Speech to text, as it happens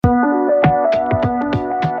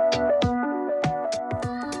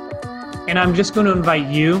And I'm just going to invite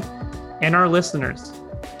you and our listeners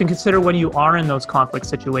to consider when you are in those conflict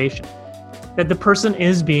situations, that the person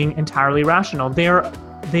is being entirely rational. They are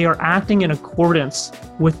acting in accordance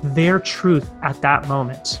with their truth at that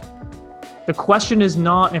moment. The question is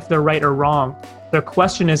not if they're right or wrong. The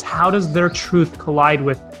question is, how does their truth collide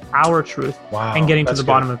with our truth? Wow, and getting to the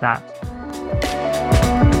bottom of that.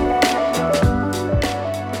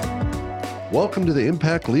 Welcome to the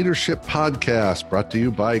Impact Leadership Podcast, brought to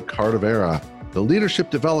you by Cardivera, the leadership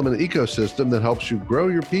development ecosystem that helps you grow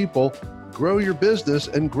your people, grow your business,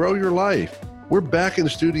 and grow your life. We're back in the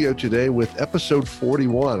studio today with episode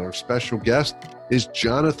 41. Our special guest is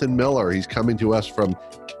Jonathan Miller. He's coming to us from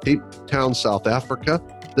Cape Town, South Africa.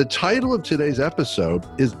 The title of today's episode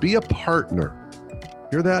is Be a Partner.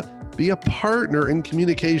 Hear that? Be a partner in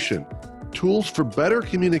communication. Tools for better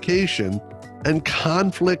communication and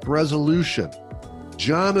conflict resolution.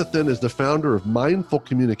 Jonathan is the founder of Mindful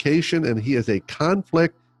Communication, and he is a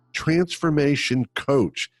conflict transformation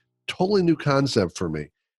coach. Totally new concept for me.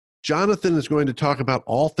 Jonathan is going to talk about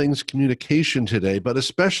all things communication today, but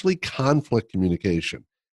especially conflict communication.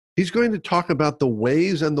 He's going to talk about the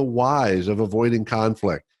ways and the whys of avoiding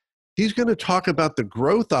conflict. He's going to talk about the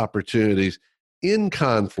growth opportunities in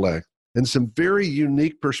conflict and some very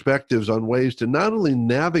unique perspectives on ways to not only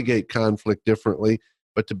navigate conflict differently,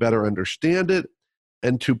 but to better understand it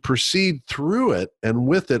and to proceed through it and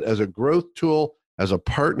with it as a growth tool, as a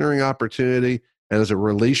partnering opportunity, and as a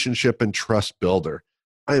relationship and trust builder.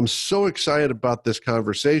 I am so excited about this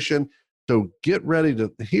conversation. So get ready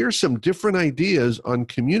to hear some different ideas on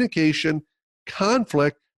communication,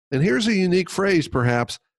 conflict, and here's a unique phrase,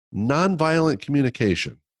 perhaps, nonviolent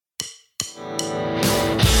communication.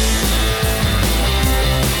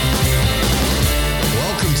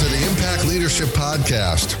 Welcome to the Impact Leadership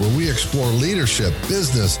Podcast, where we explore leadership,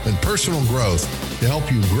 business, and personal growth to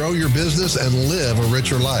help you grow your business and live a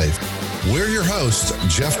richer life. We're your hosts,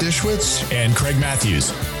 Jeff Dishwitz and Craig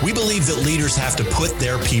Matthews. We believe that leaders have to put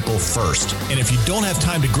their people first. And if you don't have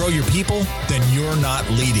time to grow your people, then you're not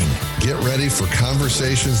leading. Get ready for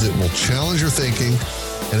conversations that will challenge your thinking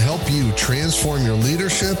and help you transform your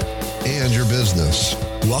leadership and your business.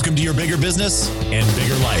 Welcome to your bigger business and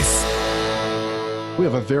bigger life. We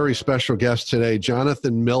have a very special guest today.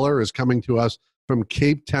 Jonathan Miller is coming to us from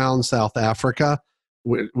Cape Town, South Africa.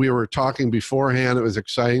 We were talking beforehand. It was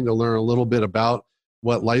exciting to learn a little bit about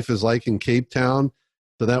what life is like in Cape Town.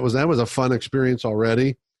 So that was a fun experience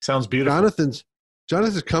already. Sounds beautiful.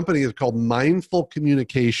 Jonathan's company is called Mindful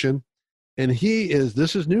Communication, and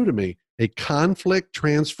this is new to me, a conflict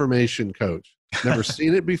transformation coach. Never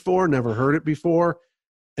seen it before, never heard it before.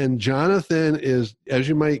 And Jonathan is, as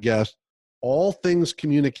you might guess, all things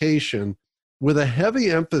communication with a heavy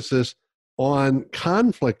emphasis on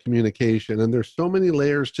conflict communication. And there's so many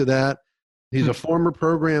layers to that. He's a former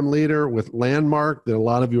program leader with Landmark that a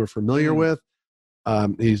lot of you are familiar with.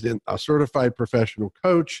 He's a certified professional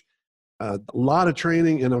coach, a lot of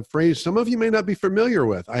training in a phrase some of you may not be familiar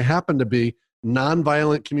with. I happen to be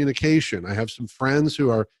nonviolent communication. I have some friends who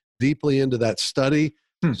are deeply into that study.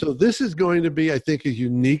 So this is going to be, I think, a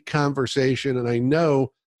unique conversation. And I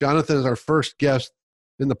know Jonathan is our first guest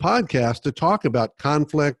in the podcast to talk about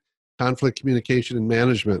conflict communication, and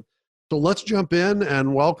management. So let's jump in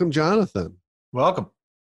and welcome Jonathan. Welcome.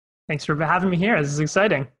 Thanks for having me here. This is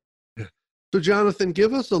exciting. So Jonathan,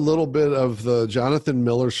 give us a little bit of the Jonathan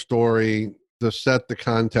Miller story to set the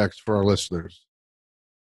context for our listeners.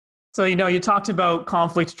 So, you talked about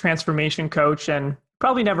conflict transformation coach and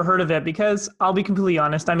probably never heard of it because I'll be completely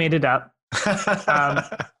honest, I made it up.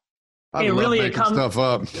 I love making stuff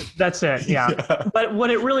up. That's it. Yeah. But what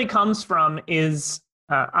it really comes from is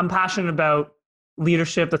I'm passionate about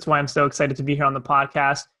leadership. That's why I'm so excited to be here on the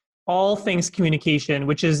podcast. All things communication,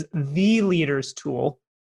 which is the leader's tool.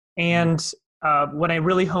 And when I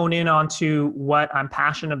really hone in onto what I'm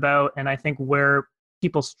passionate about, and I think where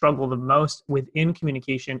people struggle the most within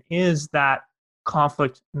communication is that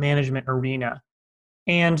conflict management arena.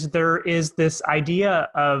 And there is this idea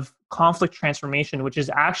of conflict transformation, which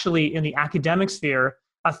is actually in the academic sphere,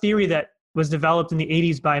 a theory that was developed in the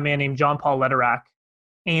 80s by a man named John Paul Lederach.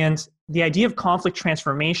 And the idea of conflict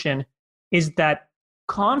transformation is that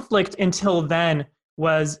conflict until then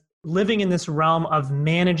was living in this realm of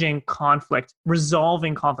managing conflict,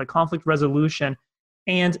 resolving conflict resolution.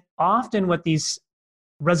 And often what these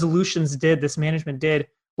resolutions did, this management did,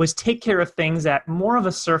 was take care of things at more of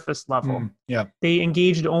a surface level. They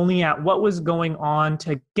engaged only at what was going on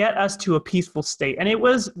to get us to a peaceful state. And it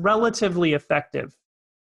was relatively effective.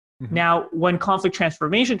 Now, when conflict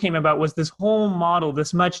transformation came about was this whole model,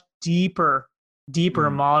 this much deeper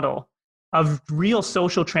model of real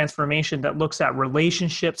social transformation that looks at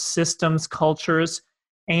relationships, systems, cultures,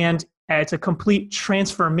 and it's a complete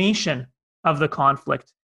transformation of the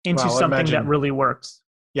conflict into something that really works.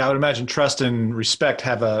 Yeah, I would imagine trust and respect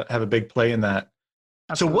have a big play in that.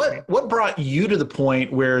 Absolutely. So what brought you to the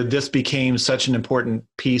point where this became such an important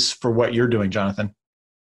piece for what you're doing, Jonathan?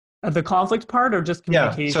 The conflict part or just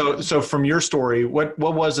communication? Yeah. So from your story, what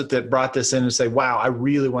was it that brought this in and say, wow, I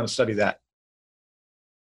really want to study that?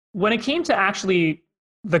 When it came to actually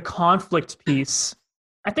the conflict piece,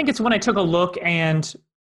 I think it's when I took a look and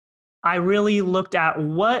I really looked at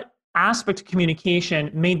what aspect of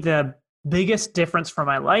communication made the biggest difference for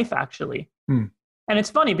my life, actually. And it's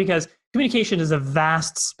funny because communication is a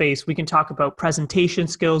vast space. We can talk about presentation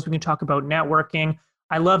skills. We can talk about networking.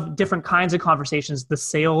 I love different kinds of conversations, the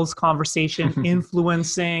sales conversation,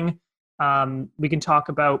 influencing. We can talk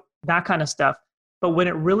about that kind of stuff. But when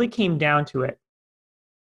it really came down to it,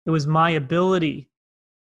 it was my ability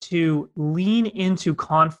to lean into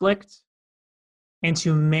conflict and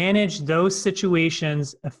to manage those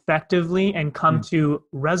situations effectively and come to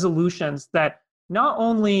resolutions that not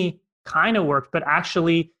only kind of worked, but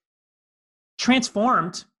actually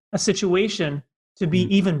transformed a situation to be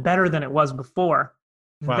even better than it was before.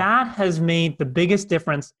 Wow. That has made the biggest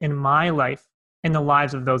difference in my life and the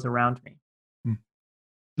lives of those around me.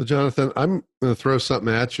 So Jonathan, I'm going to throw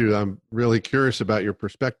something at you I'm really curious about your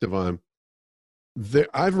perspective on.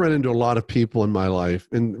 I've run into a lot of people in my life,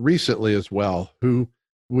 and recently as well, who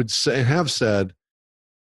would have said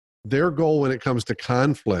their goal when it comes to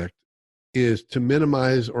conflict is to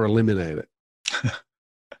minimize or eliminate it.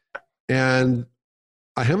 And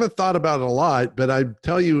I haven't thought about it a lot, but I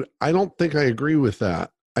tell you, I don't think I agree with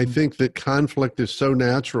that. I think that conflict is so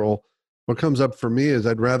natural. What comes up for me is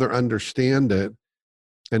I'd rather understand it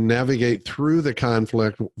and navigate through the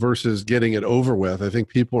conflict versus getting it over with. I think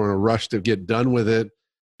people are in a rush to get done with it.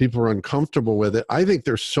 People are uncomfortable with it. I think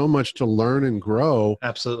there's so much to learn and grow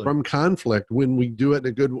from conflict when we do it in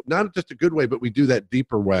a good, not just a good way, but we do that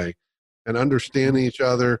deeper way and understanding each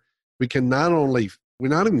other. We can we're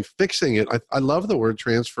not even fixing it. I love the word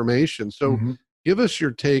transformation. So give us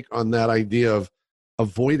your take on that idea of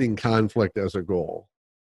avoiding conflict as a goal.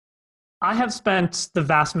 I have spent the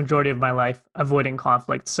vast majority of my life avoiding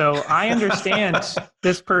conflict. So I understand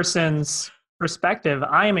this person's perspective.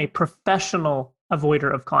 I am a professional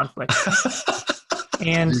avoider of conflict.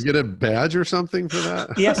 And you get a badge or something for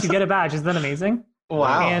that? Yes, you get a badge. Isn't that amazing?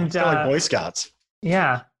 Wow. And it's like Boy Scouts.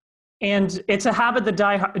 Yeah. And it's a habit that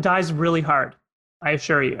dies really hard, I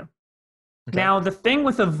assure you. Okay. Now, the thing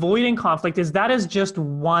with avoiding conflict is that is just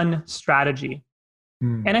one strategy.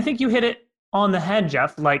 And I think you hit it on the head,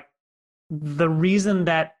 Jeff. Like, the reason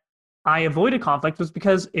that I avoided conflict was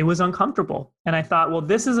because it was uncomfortable. And I thought, well,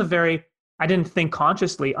 this is I didn't think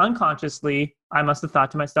consciously. Unconsciously, I must have thought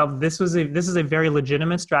to myself, this is a very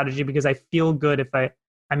legitimate strategy because I feel good if I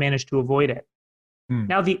manage to avoid it.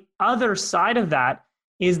 Now, the other side of that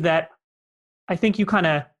is that I think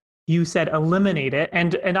you said eliminate it.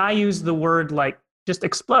 And I use the word like just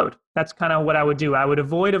explode. That's kind of what I would do. I would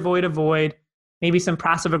avoid, maybe some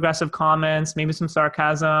passive aggressive comments, maybe some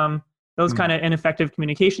sarcasm, those kind of ineffective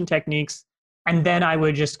communication techniques. And then I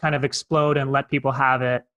would just kind of explode and let people have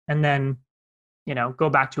it. And then, go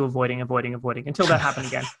back to avoiding until that happened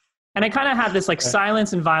again. And I kind of had this like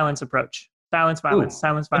silence and violence approach. Silence, violence.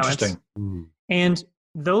 Interesting. And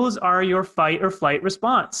those are your fight or flight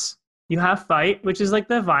response. You have fight, which is like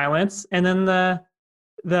the violence, and then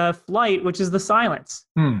the flight, which is the silence.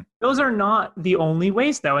 Those are not the only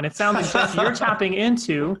ways, though. And it sounds like you're tapping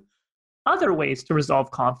into other ways to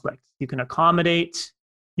resolve conflict. You can accommodate,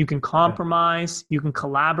 you can compromise, you can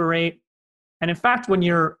collaborate. And in fact, when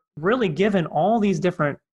you're really given all these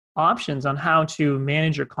different options on how to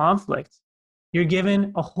manage your conflict, you're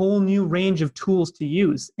given a whole new range of tools to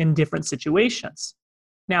use in different situations.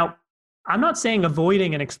 Now, I'm not saying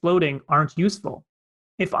avoiding and exploding aren't useful.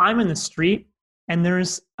 If I'm in the street and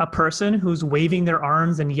there's a person who's waving their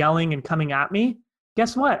arms and yelling and coming at me,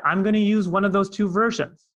 guess what? I'm going to use one of those two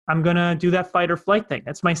versions. I'm going to do that fight or flight thing.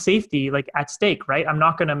 That's my safety at stake, right? I'm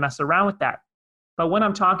not going to mess around with that. But when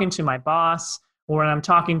I'm talking to my boss, or when I'm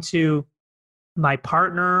talking to my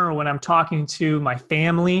partner, or when I'm talking to my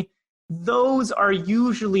family, those are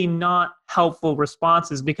usually not helpful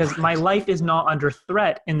responses because my life is not under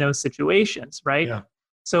threat in those situations, right? Yeah.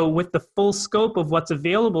 So with the full scope of what's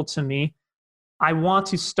available to me, I want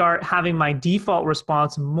to start having my default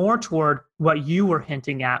response more toward what you were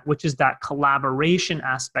hinting at, which is that collaboration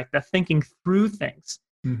aspect, that thinking through things.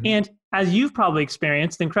 And as you've probably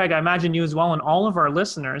experienced, and Craig, I imagine you as well, and all of our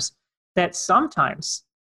listeners, that sometimes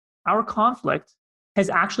our conflict has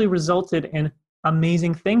actually resulted in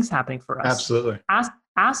amazing things happening for us. Absolutely.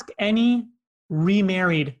 Ask any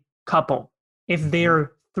remarried couple if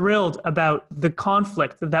they're thrilled about the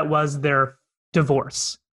conflict that was their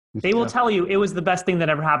divorce. They will tell you it was the best thing that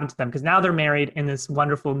ever happened to them because now they're married in this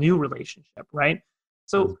wonderful new relationship, right?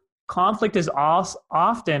 So conflict is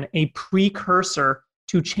often a precursor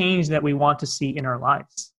to change that we want to see in our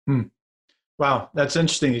lives. Wow, that's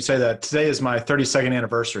interesting you say that. Today is my 32nd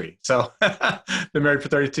anniversary. So been married for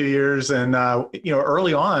 32 years. And,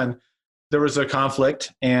 early on, there was a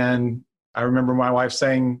conflict. And I remember my wife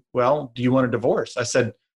saying, well, do you want a divorce? I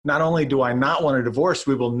said, not only do I not want a divorce,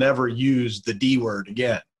 we will never use the D word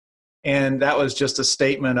again. And that was just a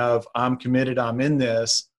statement of, I'm committed, I'm in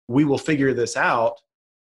this, we will figure this out.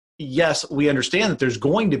 Yes, we understand that there's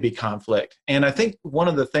going to be conflict. And I think one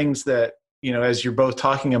of the things that, as you're both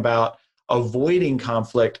talking about avoiding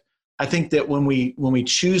conflict, I think that when we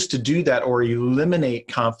choose to do that or eliminate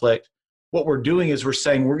conflict, what we're doing is we're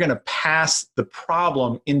saying we're going to pass the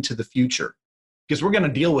problem into the future because we're going to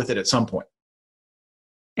deal with it at some point.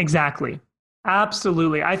 Exactly.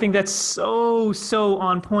 Absolutely. I think that's so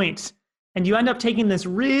on point. And you end up taking this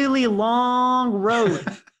really long road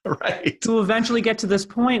right. to eventually get to this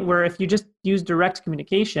point where if you just use direct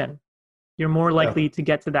communication, you're more likely to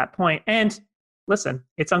get to that point. And listen,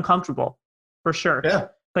 it's uncomfortable for sure. Yeah.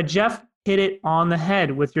 But Jeff hit it on the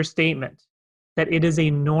head with your statement that it is a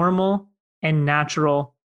normal and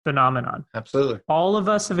natural phenomenon. Absolutely. All of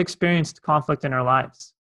us have experienced conflict in our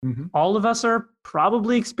lives. All of us are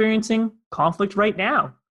probably experiencing conflict right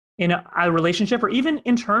now in a relationship or even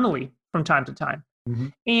internally from time to time.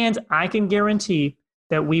 And I can guarantee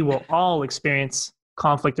that we will all experience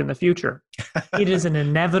conflict in the future. It is an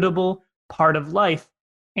inevitable part of life.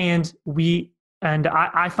 And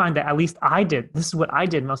I find that at least I did, this is what I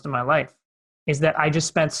did most of my life, is that I just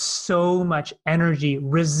spent so much energy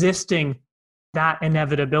resisting that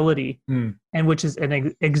inevitability, and which is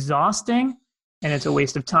exhausting, and it's a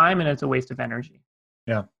waste of time, and it's a waste of energy.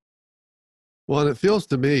 Yeah. Well, and it feels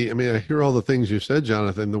to me, I hear all the things you said,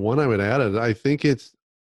 Jonathan. The one I would add is I think it's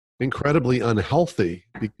incredibly unhealthy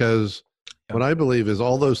because what I believe is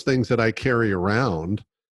all those things that I carry around,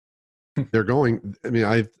 they're going,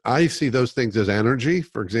 I see those things as energy.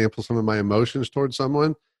 For example, some of my emotions towards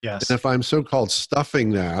someone. Yes. And if I'm so-called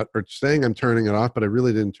stuffing that or saying I'm turning it off, but I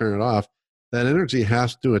really didn't turn it off, that energy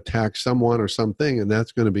has to attack someone or something, and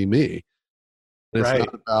that's going to be me. And it's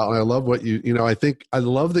not about, and I love what I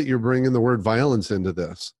love that you're bringing the word violence into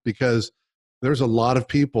this because there's a lot of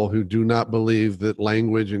people who do not believe that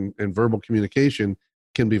language and verbal communication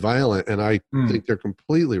can be violent. And I think they're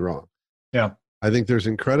completely wrong. Yeah. I think there's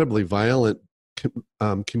incredibly violent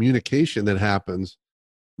communication that happens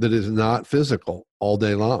that is not physical all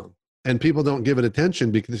day long. And people don't give it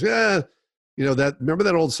attention because, remember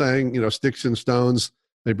that old saying, sticks and stones,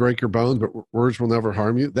 they break your bones, but words will never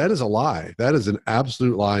harm you. That is a lie. That is an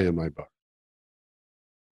absolute lie in my book.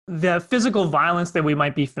 The physical violence that we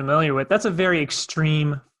might be familiar with, that's a very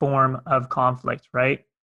extreme form of conflict, right?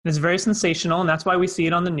 It's very sensational, and that's why we see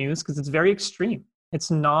it on the news, because it's very extreme.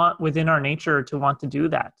 It's not within our nature to want to do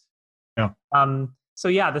that. Yeah. So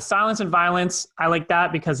yeah, the silence and violence, I like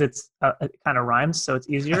that because it kind of rhymes, so it's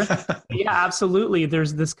easier. Yeah, absolutely.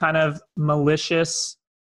 There's this kind of malicious,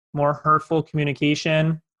 more hurtful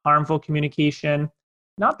communication, harmful communication.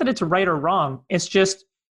 Not that it's right or wrong. It's just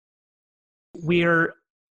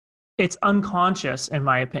it's unconscious, in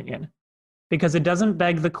my opinion, because it doesn't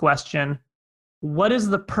beg the question, what is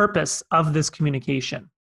the purpose of this communication?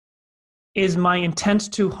 Is my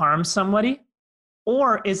intent to harm somebody?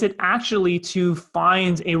 Or is it actually to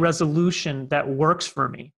find a resolution that works for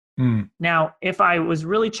me? Now, if I was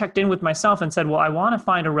really checked in with myself and said, well, I want to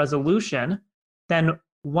find a resolution, then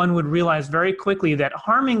one would realize very quickly that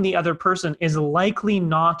harming the other person is likely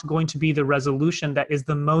not going to be the resolution that is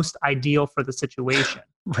the most ideal for the situation.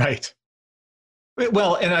 Right.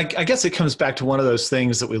 Well, and I guess it comes back to one of those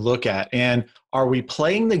things that we look at. And are we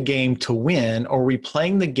playing the game to win, or are we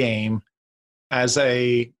playing the game as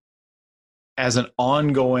an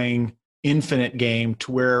ongoing, infinite game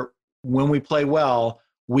to where when we play well,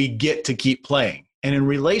 we get to keep playing? And in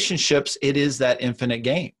relationships, it is that infinite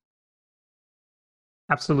game.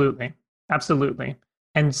 Absolutely. Absolutely.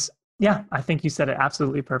 And yeah, I think you said it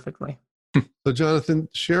absolutely perfectly. So Jonathan,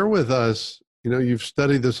 share with us, you've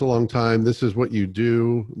studied this a long time. This is what you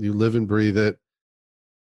do. You live and breathe it.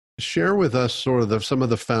 Share with us sort of some of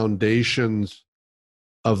the foundations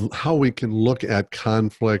of how we can look at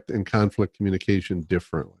conflict and conflict communication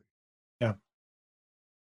differently. Yeah.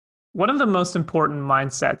 One of the most important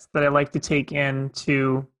mindsets that I like to take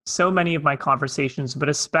into so many of my conversations, but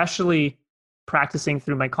especially practicing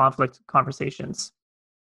through my conflict conversations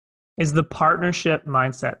is the partnership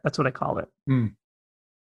mindset. That's what I call it.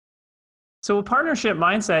 So a partnership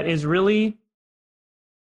mindset is really,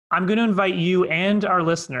 I'm going to invite you and our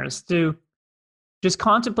listeners to just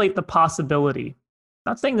contemplate the possibility.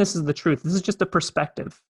 Not saying this is the truth. This is just a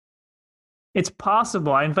perspective. It's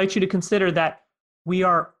possible. I invite you to consider that we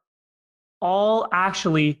are all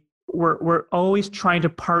actually, we're always trying to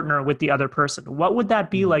partner with the other person. What would that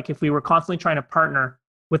be like if we were constantly trying to partner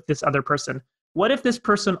with this other person? What if this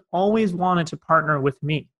person always wanted to partner with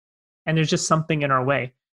me and there's just something in our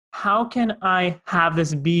way? How can I have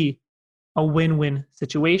this be a win-win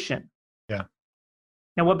situation? Yeah.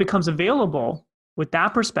 Now, what becomes available with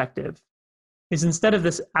that perspective is instead of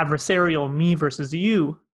this adversarial me versus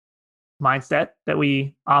you mindset that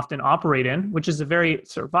we often operate in, which is a very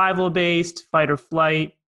survival-based, fight or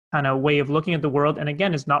flight kind of way of looking at the world. And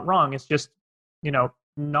again, it's not wrong. It's just,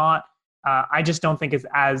 not, I just don't think it's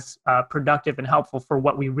as productive and helpful for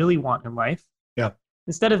what we really want in life. Yeah.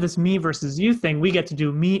 Instead of this me versus you thing, we get to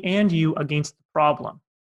do me and you against the problem.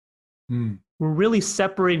 We're really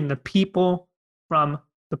separating the people from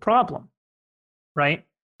the problem, right?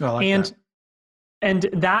 I like that. And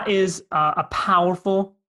that is a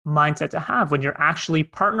powerful mindset to have when you're actually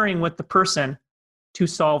partnering with the person to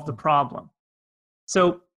solve the problem.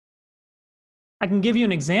 So I can give you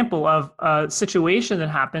an example of a situation that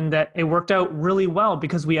happened that it worked out really well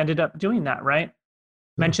because we ended up doing that, right?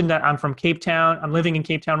 Mentioned that I'm from Cape Town. I'm living in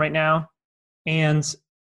Cape Town right now. And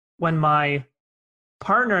when my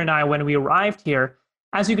partner and I, when we arrived here,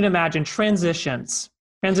 as you can imagine, transitions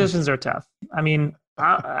are tough. I mean,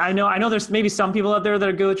 I know there's maybe some people out there that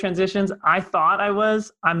are good with transitions. I thought I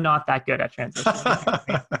was. I'm not that good at transitions.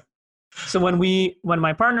 So when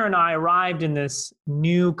my partner and I arrived in this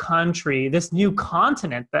new country, this new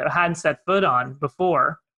continent that I hadn't set foot on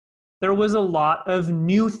before, there was a lot of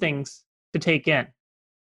new things to take in.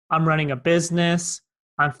 I'm running a business.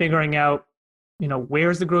 I'm figuring out,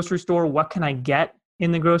 where's the grocery store? What can I get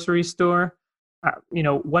in the grocery store?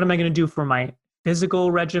 What am I going to do for my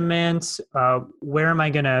physical regiment? Where am I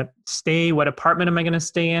going to stay? What apartment am I going to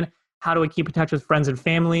stay in? How do I keep in touch with friends and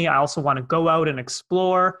family? I also want to go out and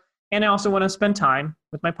explore. And I also want to spend time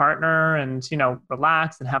with my partner and,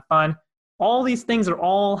 relax and have fun. All these things are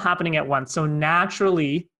all happening at once. So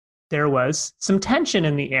naturally, there was some tension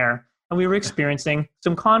in the air and we were experiencing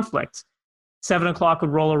some conflict. 7 o'clock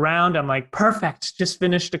would roll around. I'm like, perfect. Just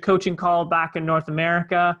finished a coaching call back in North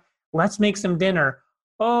America. Let's make some dinner.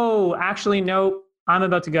 Oh, actually, no, I'm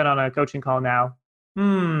about to get on a coaching call now.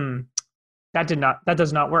 That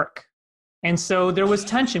does not work. And so there was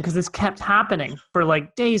tension because this kept happening for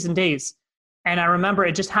like days and days. And I remember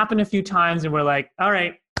it just happened a few times and we're like, all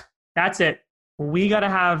right, that's it. We got to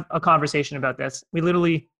have a conversation about this. We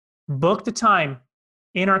literally booked a time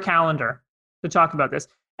in our calendar to talk about this.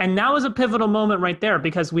 And that was a pivotal moment right there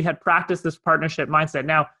because we had practiced this partnership mindset.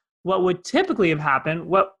 Now, what would typically have happened,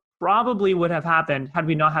 what probably would have happened had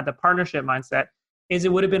we not had the partnership mindset, is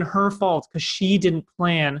it would have been her fault because she didn't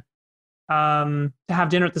plan to have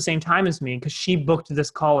dinner at the same time as me because she booked this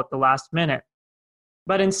call at the last minute.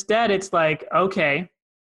 But instead, it's like, okay,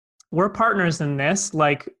 we're partners in this.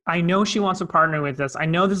 Like, I know she wants to partner with us. I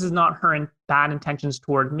know this is not her bad intentions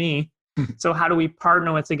toward me. So how do we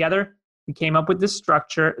partner with together? We came up with this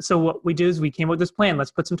structure. So what we do is we came up with this plan.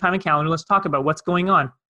 Let's put some time in calendar. Let's talk about what's going on.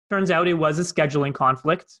 Turns out it was a scheduling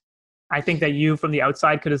conflict. I think that you from the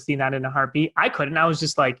outside could have seen that in a heartbeat. I couldn't. I was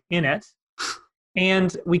just like in it.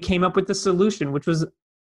 And we came up with the solution, which was,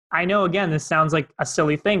 I know, again, this sounds like a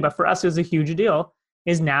silly thing, but for us, it was a huge deal,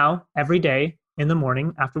 is now every day in the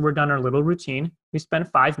morning after we're done our little routine, we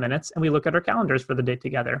spend 5 minutes and we look at our calendars for the day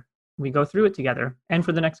together. We go through it together and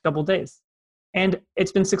for the next couple of days. And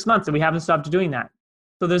it's been 6 months and we haven't stopped doing that.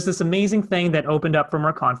 So there's this amazing thing that opened up from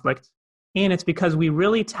our conflict. And it's because we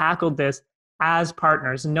really tackled this as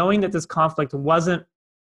partners, knowing that this conflict wasn't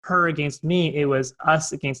her against me, it was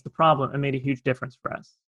us against the problem. It made a huge difference for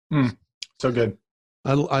us. So good.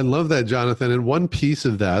 I love that, Jonathan. And one piece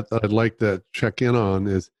of that I'd like to check in on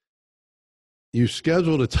is you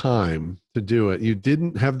scheduled a time to do it. You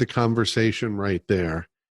didn't have the conversation right there.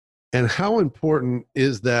 And how important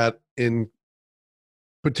is that in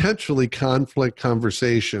potentially conflict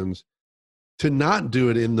conversations to not do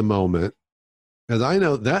it in the moment? Because I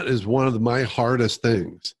know that is one of my hardest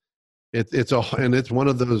things. It's one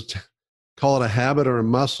of those, call it a habit or a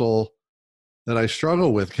muscle that I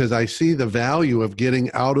struggle with because I see the value of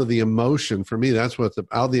getting out of the emotion. For me, that's what's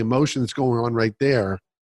out the emotion that's going on right there.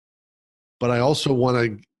 But I also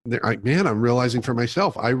want to, I'm realizing for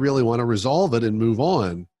myself, I really want to resolve it and move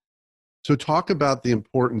on. So talk about the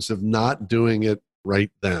importance of not doing it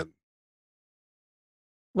right then.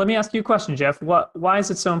 Let me ask you a question, Jeff. Why is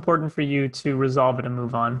it so important for you to resolve it and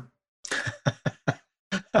move on?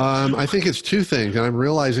 I think it's two things, and I'm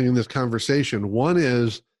realizing in this conversation. One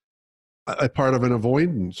is a part of an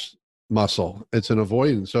avoidance muscle. It's an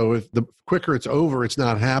avoidance. So if the quicker it's over, it's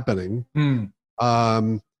not happening.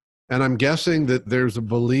 And I'm guessing that there's a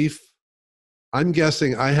belief. I'm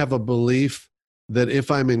guessing I have a belief that if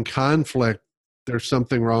I'm in conflict, there's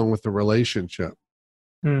something wrong with the relationship.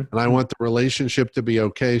 And I want the relationship to be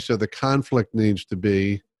okay. So the conflict needs to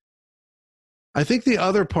be. I think the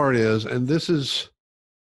other part is, and this is,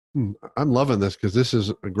 I'm loving this because this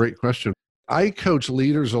is a great question. I coach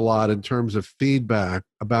leaders a lot in terms of feedback,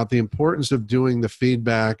 about the importance of doing the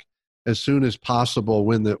feedback as soon as possible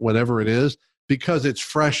whatever it is, because it's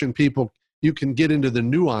fresh and you can get into the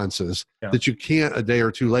nuances that you can't a day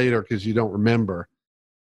or two later because you don't remember.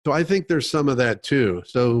 So I think there's some of that too.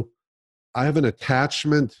 So I have an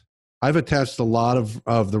attachment. I've attached a lot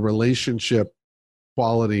of the relationship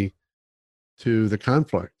quality to the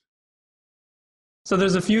conflict. So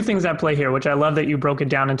there's a few things at play here, which I love that you broke it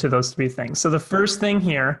down into those three things. So the first thing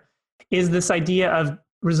here is this idea of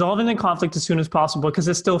resolving the conflict as soon as possible because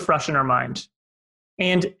it's still fresh in our mind.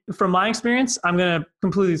 And from my experience, I'm going to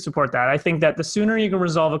completely support that. I think that the sooner you can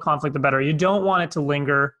resolve a conflict, the better. You don't want it to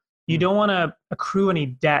linger. You don't want to accrue any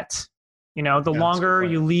debt. The longer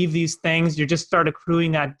you leave these things, you just start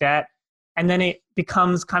accruing that debt. And then it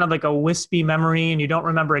becomes kind of like a wispy memory and you don't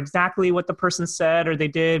remember exactly what the person said or they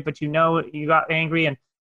did, but you got angry, and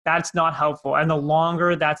that's not helpful. And the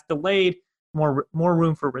longer that's delayed, more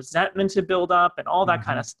room for resentment to build up and all that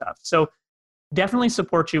kind of stuff. So definitely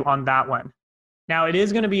support you on that one. Now, it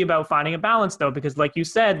is going to be about finding a balance though, because like you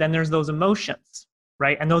said, then there's those emotions,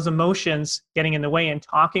 right? And those emotions getting in the way and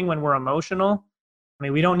talking when we're emotional. I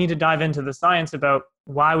mean, we don't need to dive into the science about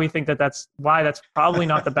why we think that's probably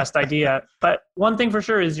not the best idea. But one thing for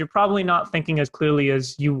sure is you're probably not thinking as clearly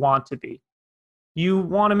as you want to be. You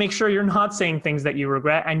want to make sure you're not saying things that you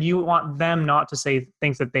regret, and you want them not to say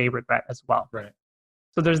things that they regret as well. Right.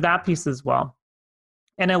 So there's that piece as well.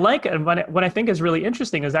 And I like what I think is really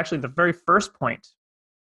interesting is actually the very first point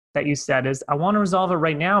that you said is I want to resolve it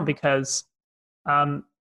right now because I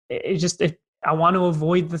want to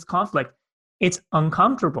avoid this conflict. It's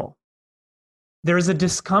uncomfortable. There's a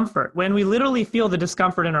discomfort. When we literally feel the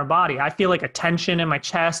discomfort in our body, I feel like a tension in my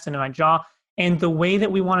chest and in my jaw. And the way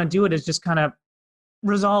that we want to do it is just kind of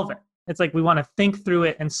resolve it. It's like we want to think through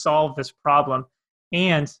it and solve this problem.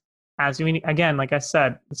 And again, like I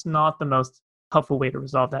said, it's not the most helpful way to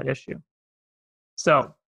resolve that issue.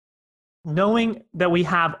 So knowing that we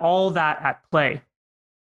have all that at play,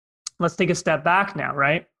 let's take a step back now,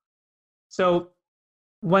 right? So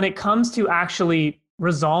when it comes to actually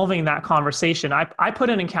resolving that conversation, I put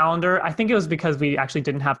it in calendar. I think it was because we actually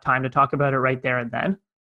didn't have time to talk about it right there and then.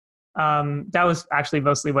 That was actually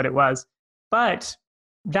mostly what it was. But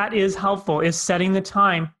that is helpful, is setting the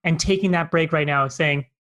time and taking that break right now, saying, you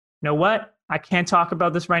know what? I can't talk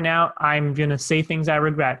about this right now. I'm going to say things I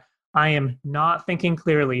regret. I am not thinking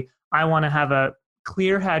clearly. I want to have a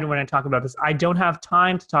clear head when I talk about this. I don't have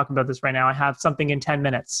time to talk about this right now. I have something in 10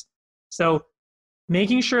 minutes. So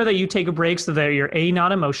making sure that you take a break so that you're A,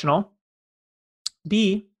 not emotional,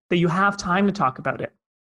 B, that you have time to talk about it.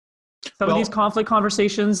 Some of these conflict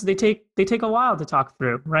conversations, they take a while to talk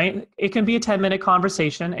through, right? It can be a 10-minute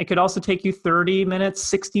conversation. It could also take you 30 minutes,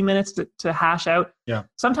 60 minutes to hash out. Yeah.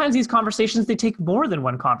 Sometimes these conversations, they take more than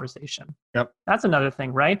one conversation. Yep. That's another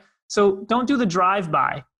thing, right? So don't do the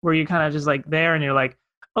drive-by where you kind of just like there and you're like,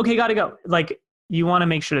 okay, got to go. Like you want to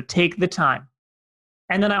make sure to take the time.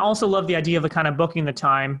 And then I also love the idea of kind of booking the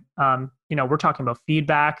time. We're talking about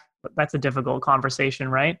feedback. That's a difficult conversation,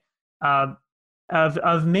 right?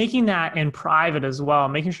 Of making that in private as well,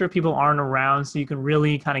 making sure people aren't around so you can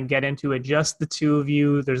really kind of get into it, just the two of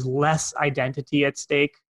you. There's less identity at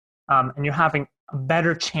stake, and you're having a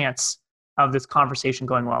better chance of this conversation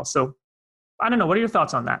going well. So I don't know. What are your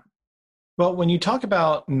thoughts on that? Well, when you talk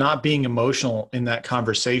about not being emotional in that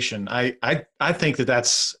conversation, I think that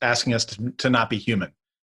that's asking us to not be human.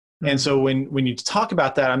 And so when you talk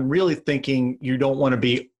about that, I'm really thinking you don't want to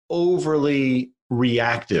be overly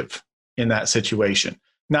reactive in that situation.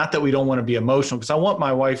 Not that we don't want to be emotional, because I want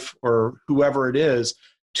my wife or whoever it is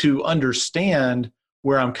to understand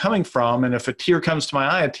where I'm coming from. And if a tear comes to my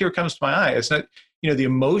eye, a tear comes to my eye. It's not, the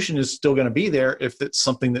emotion is still going to be there if it's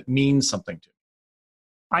something that means something to me.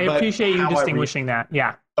 I appreciate you distinguishing that.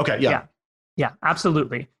 Yeah. Okay. Yeah. Yeah,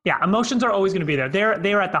 absolutely. Yeah. Emotions are always going to be there.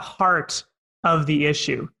 They're at the heart of the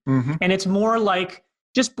issue. Mm-hmm. And it's more like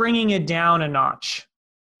just bringing it down a notch.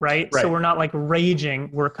 right? So we're not like raging.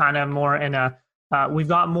 We're kind of more in a, we've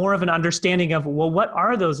got more of an understanding of, well, what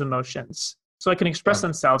are those emotions? So I can express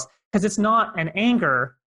themselves, because it's not an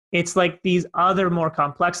anger. It's like these other more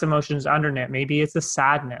complex emotions underneath. Maybe it's the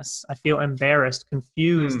sadness. I feel embarrassed,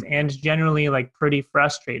 confused, and generally like pretty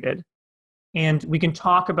frustrated. And we can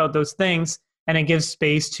talk about those things, and it gives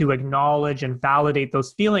space to acknowledge and validate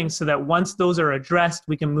those feelings so that once those are addressed,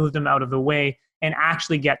 we can move them out of the way and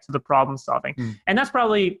actually get to the problem solving. And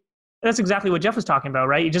that's exactly what Jeff was talking about,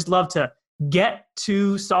 right? You just love to get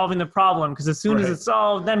to solving the problem, because as soon as it's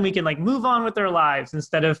solved, then we can like move on with our lives,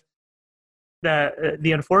 instead of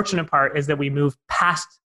the unfortunate part is that we move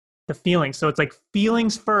past the feelings. So it's like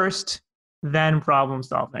feelings first, then problem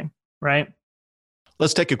solving, right?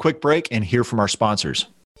 Let's take a quick break and hear from our sponsors.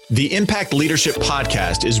 The Impact Leadership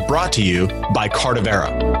Podcast is brought to you by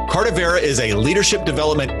Cardivera. Cardivera is a leadership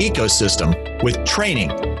development ecosystem with training,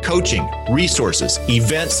 coaching, resources,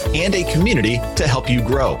 events, and a community to help you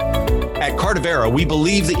grow. At Cardivera, we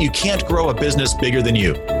believe that you can't grow a business bigger than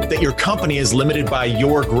you, that your company is limited by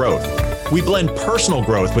your growth. We blend personal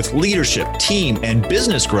growth with leadership, team, and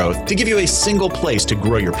business growth to give you a single place to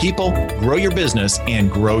grow your people, grow your business, and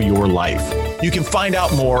grow your life. You can find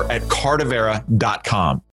out more at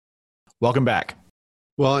cardivera.com. Welcome back.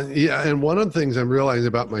 Well, yeah, and one of the things I'm realizing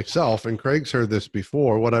about myself, and Craig's heard this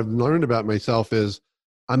before, what I've learned about myself is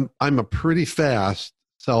I'm a pretty fast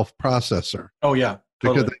self-processor. Oh, yeah.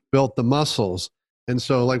 Totally. Because I built the muscles. And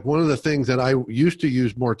so like one of the things that I used to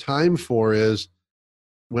use more time for is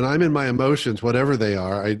when I'm in my emotions, whatever they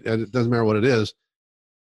are, it doesn't matter what it is,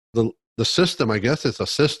 the system, I guess it's a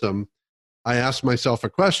system, I ask myself a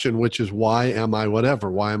question, which is, why am I whatever?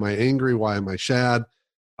 Why am I angry? Why am I sad?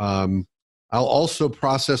 I'll also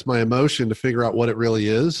process my emotion to figure out what it really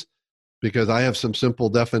is, because I have some simple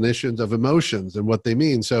definitions of emotions and what they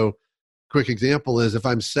mean. So quick example is, if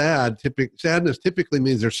I'm sad, sadness typically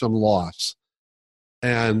means there's some loss.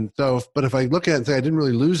 And so, but if I look at it and say, I didn't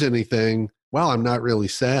really lose anything, well, I'm not really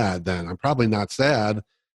sad then. I'm probably not sad.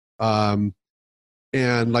 And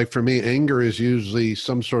like for me, anger is usually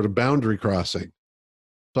some sort of boundary crossing.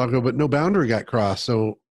 So I'll go, but no boundary got crossed.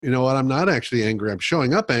 So you know what? I'm not actually angry. I'm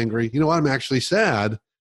showing up angry. You know what? I'm actually sad.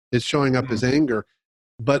 It's showing up as anger.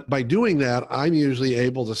 But by doing that, I'm usually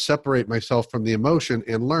able to separate myself from the emotion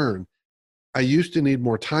and learn. I used to need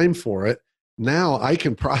more time for it. Now I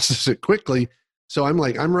can process it quickly. So I'm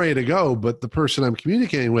like, I'm ready to go, but the person I'm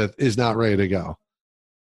communicating with is not ready to go.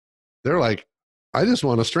 They're like, I just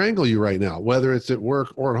want to strangle you right now, whether it's at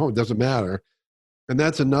work or at home, it doesn't matter. And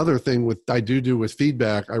that's another thing I do with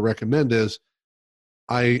feedback I recommend is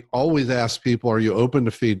I always ask people, are you open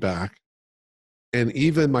to feedback? And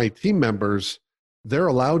even my team members, they're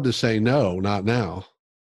allowed to say no, not now.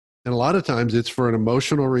 And a lot of times it's for an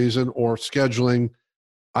emotional reason or scheduling.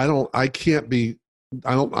 I'm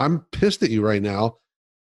pissed at you right now,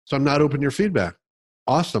 so I'm not open to your feedback.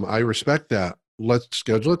 Awesome. I respect that. Let's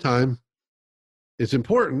schedule a time. It's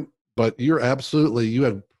important, but you have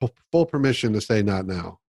full permission to say not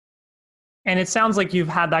now. And it sounds like you've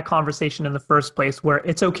had that conversation in the first place where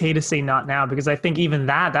it's okay to say not now, because I think even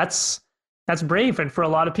that's brave. And for a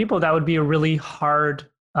lot of people, that would be a really hard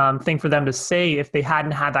thing for them to say if they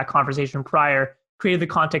hadn't had that conversation prior, created the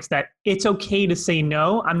context that it's okay to say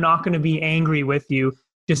no. I'm not going to be angry with you.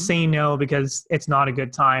 Just say no because it's not a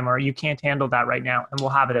good time, or you can't handle that right now, and we'll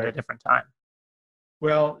have it at a different time.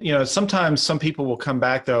 Well, sometimes some people will come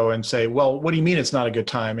back though and say, well, what do you mean it's not a good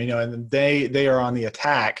time? And they are on the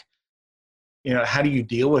attack. How do you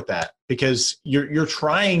deal with that? Because you're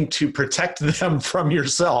trying to protect them from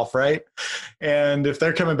yourself, right? And if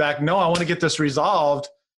they're coming back, no, I want to get this resolved.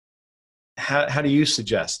 How do you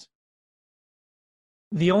suggest?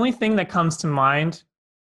 The only thing that comes to mind,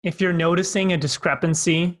 if you're noticing a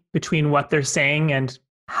discrepancy between what they're saying and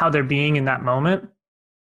how they're being in that moment,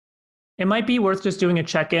 it might be worth just doing a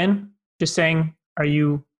check-in, just saying, are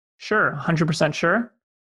you sure, 100% sure?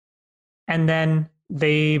 And then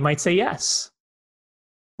they might say yes.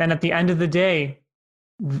 Then at the end of the day,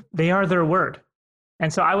 they are their word.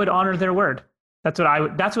 And so I would honor their word. That's what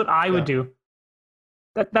I would do.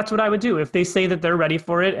 That's what I would do. If they say that they're ready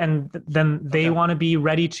for it, and then they want to be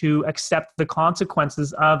ready to accept the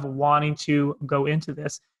consequences of wanting to go into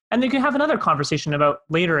this. And they can have another conversation about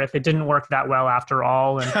later if it didn't work that well after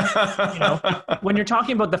all. And when you're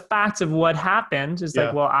talking about the facts of what happened, it's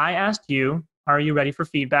like, well, I asked you, are you ready for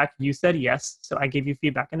feedback? You said yes, so I gave you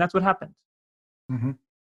feedback, and that's what happened. Mm-hmm.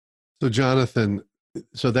 So Jonathan,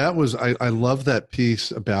 that was I love that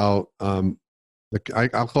piece about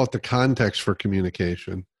I'll call it the context for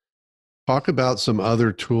communication. Talk about some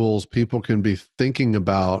other tools people can be thinking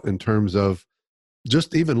about in terms of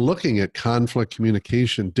just even looking at conflict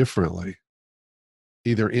communication differently,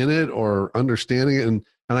 either in it or understanding it. And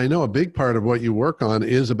I know a big part of what you work on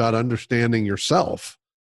is about understanding yourself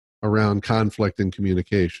around conflict and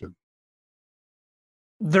communication.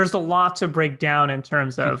 There's a lot to break down in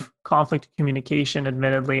terms of conflict communication,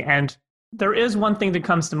 admittedly. And there is one thing that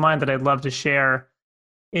comes to mind that I'd love to share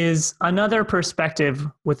is another perspective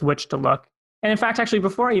with which to look. And in fact, actually,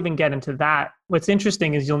 before I even get into that, what's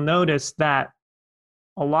interesting is you'll notice that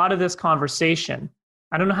a lot of this conversation,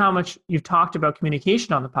 I don't know how much you've talked about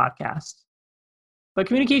communication on the podcast, but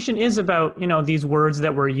communication is about, these words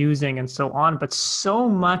that we're using and so on. But so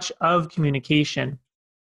much of communication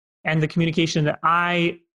and the communication that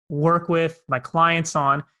I work with my clients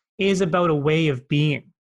on is about a way of being.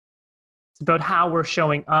 It's about how we're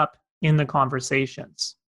showing up in the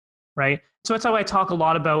conversations, right? So that's how I talk a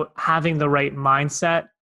lot about having the right mindset,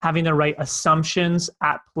 having the right assumptions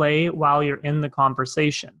at play while you're in the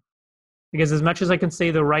conversation. Because as much as I can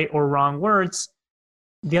say the right or wrong words,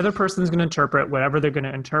 the other person's going to interpret whatever they're going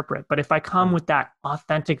to interpret. But if I come with that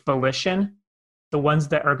authentic volition, the ones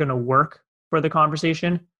that are going to work for the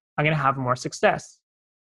conversation, I'm going to have more success.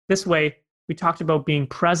 This way, we talked about being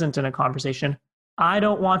present in a conversation. I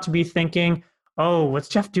don't want to be thinking, oh, what's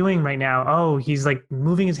Jeff doing right now? Oh, he's like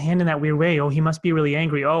moving his hand in that weird way. Oh, he must be really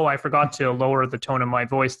angry. Oh, I forgot to lower the tone of my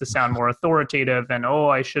voice to sound more authoritative. And oh,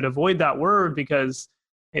 I should avoid that word because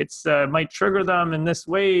it's might trigger them in this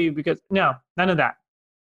way. Because no, none of that.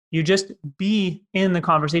 You just be in the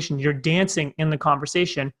conversation. You're dancing in the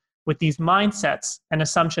conversation with these mindsets and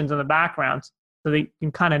assumptions in the background so they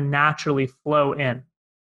can kind of naturally flow in.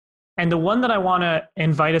 And the one that I want to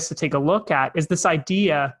invite us to take a look at is this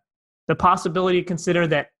idea, the possibility to consider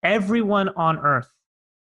that everyone on earth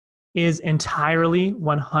is entirely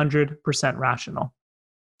 100% rational.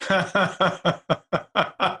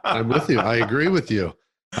 I'm with you. I agree with you.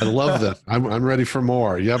 I love that. I'm ready for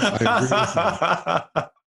more. Yep, I agree with you.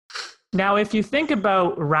 Now, if you think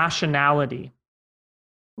about rationality,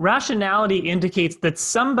 rationality indicates that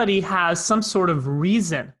somebody has some sort of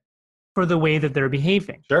reason for the way that they're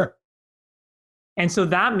behaving. Sure. And so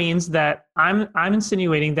that means that I'm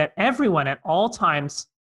insinuating that everyone at all times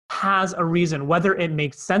has a reason, whether it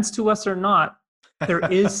makes sense to us or not. There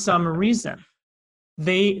is some reason.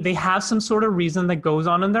 They have some sort of reason that goes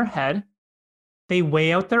on in their head. They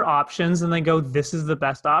weigh out their options and they go, this is the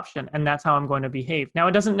best option. And that's how I'm going to behave. Now,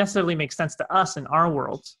 it doesn't necessarily make sense to us in our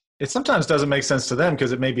world. It sometimes doesn't make sense to them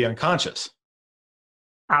because it may be unconscious.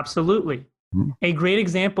 Absolutely. Mm-hmm. A great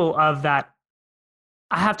example of that.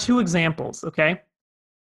 I have two examples, okay?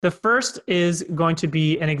 The first is going to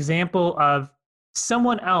be an example of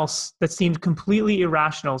someone else that seemed completely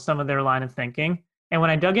irrational, some of their line of thinking. And when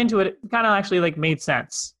I dug into it, it kind of actually made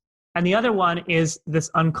sense. And the other one is this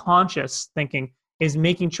unconscious thinking, is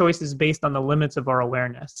making choices based on the limits of our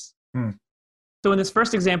awareness. So in this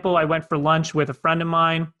first example, I went for lunch with a friend of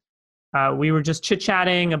mine. We were just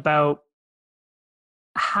chit-chatting about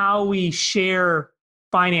how we share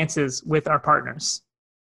finances with our partners.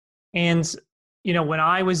 And, when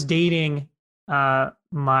I was dating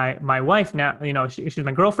my wife now, she was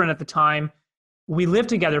my girlfriend at the time, we lived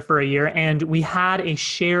together for a year and we had a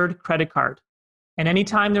shared credit card. And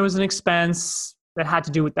anytime there was an expense that had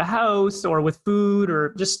to do with the house or with food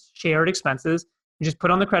or just shared expenses, we just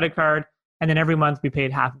put on the credit card and then every month we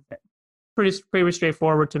paid half of it. Pretty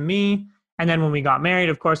straightforward to me. And then when we got married,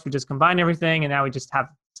 of course, we just combined everything and now we just have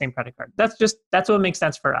the same credit card. That's what makes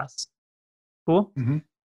sense for us. Cool? Mm-hmm.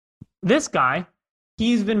 This guy,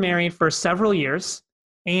 he's been married for several years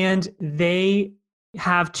and they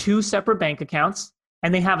have two separate bank accounts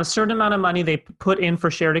and they have a certain amount of money they put in for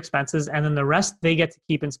shared expenses and then the rest they get to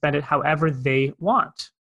keep and spend it however they want.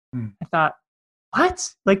 I thought,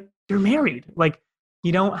 what? You're married.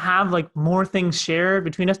 You don't have more things shared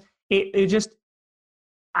between us. It just,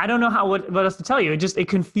 I don't know what else to tell you. It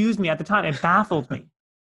confused me at the time. It baffled me.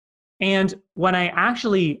 And when I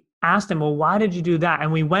actually asked him, well, why did you do that?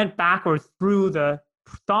 And we went backward through the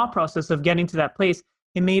thought process of getting to that place.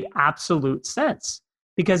 It made absolute sense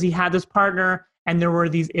because he had this partner and there were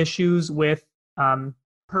these issues with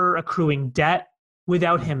her accruing debt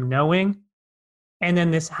without him knowing. And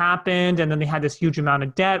then this happened and then they had this huge amount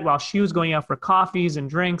of debt while she was going out for coffees and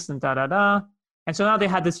drinks and da-da-da. And so now they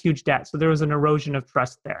had this huge debt. So there was an erosion of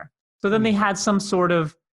trust there. So then they had some sort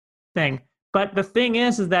of thing. But the thing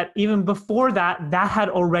is that even before that had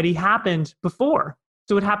already happened before.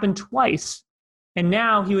 So it happened twice. And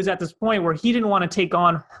now he was at this point where he didn't want to take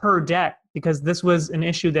on her debt because this was an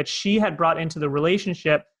issue that she had brought into the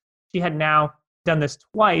relationship. She had now done this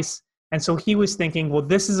twice. And so he was thinking, well,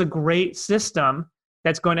 this is a great system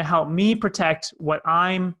that's going to help me protect what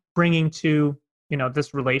I'm bringing to,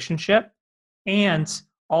 this relationship. And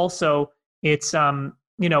also it's,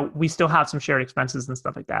 we still have some shared expenses and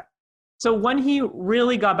stuff like that. So when he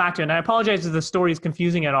really got back to it, and I apologize if the story is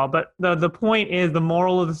confusing at all, but the point is, the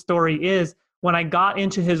moral of the story is, when I got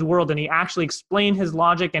into his world and he actually explained his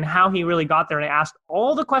logic and how he really got there, and I asked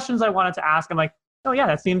all the questions I wanted to ask, I'm like, oh yeah,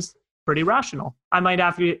 that seems pretty rational. I might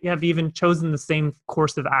have even chosen the same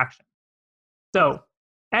course of action. So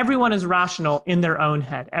everyone is rational in their own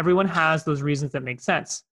head. Everyone has those reasons that make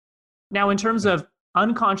sense. Now, in terms of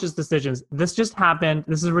unconscious decisions, this just happened.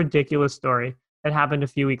 This is a ridiculous story that happened a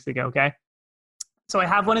few weeks ago, okay? So I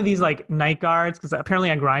have one of these like night guards, because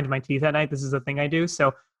apparently I grind my teeth at night. This is a thing I do.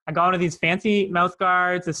 So I got one of these fancy mouth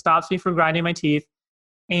guards that stops me from grinding my teeth.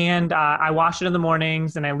 And I wash it in the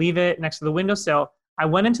mornings and I leave it next to the windowsill. I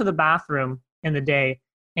went into the bathroom in the day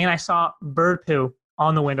and I saw bird poo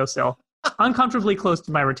on the windowsill, uncomfortably close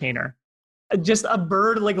to my retainer. Just a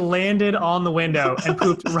bird like landed on the window and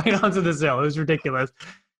pooped right onto the sill. It was ridiculous.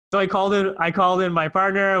 So I called in my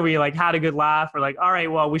partner. We like had a good laugh. We're like, all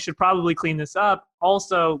right, well, we should probably clean this up.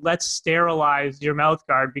 Also, let's sterilize your mouth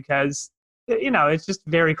guard because, it's just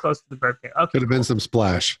very close to the bird poo. Okay, could have been some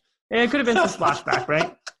splash. It could have been some splashback,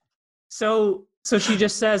 right? So she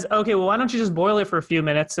just says, okay, well, why don't you just boil it for a few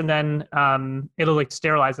minutes and then it'll like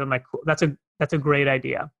sterilize it. I'm like, cool. That's a great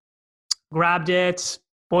idea. Grabbed it,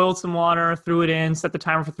 boiled some water, threw it in, set the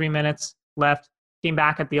timer for 3 minutes, left, came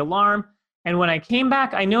back at the alarm. And when I came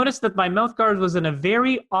back, I noticed that my mouth guard was in a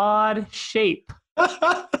very odd shape.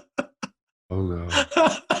 Oh no.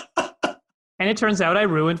 And it turns out I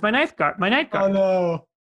ruined my night guard. Oh no.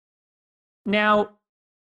 Now,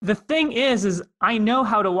 the thing is I know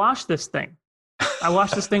how to wash this thing. I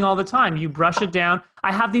wash this thing all the time. You brush it down.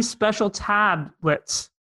 I have these special tablets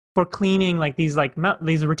for cleaning like these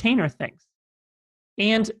retainer things.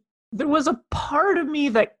 And there was a part of me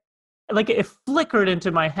that like it flickered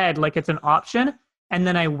into my head like it's an option. And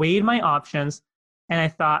then I weighed my options and I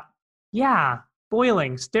thought, yeah,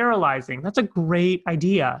 boiling, sterilizing, that's a great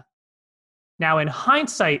idea. Now in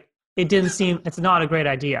hindsight, it's not a great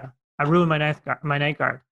idea. I ruined my night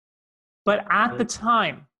guard. But at the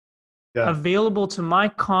time, available to my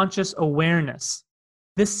conscious awareness,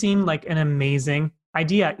 this seemed like an amazing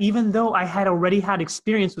idea, even though I had already had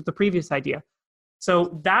experience with the previous idea.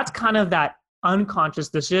 So that's kind of that unconscious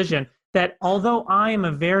decision that although I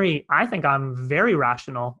think I'm very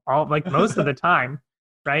rational, most of the time,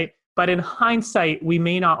 right? But in hindsight, we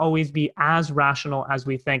may not always be as rational as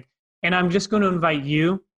we think. And I'm just going to invite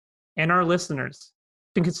you and our listeners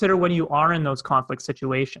to consider when you are in those conflict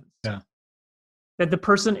situations. Yeah. That the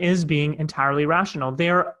person is being entirely rational. They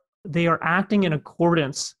are acting in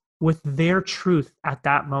accordance with their truth at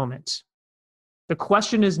that moment. The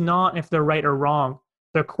question is not if they're right or wrong.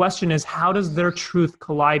 The question is, how does their truth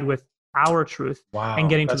collide with our truth? Wow, and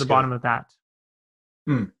getting to the bottom of that.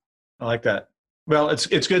 I like that. Well, it's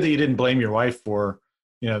good that you didn't blame your wife for,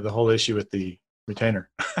 the whole issue with the retainer.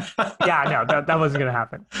 Yeah, no, that wasn't going to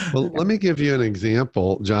happen. Well, let me give you an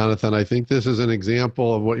example, Jonathan. I think this is an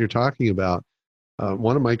example of what you're talking about.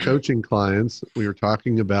 One of my coaching clients, we were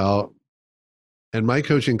talking about, and my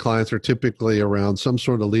coaching clients are typically around some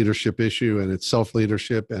sort of leadership issue, and it's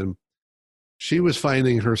self-leadership. And she was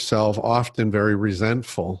finding herself often very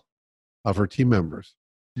resentful of her team members,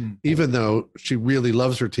 even though she really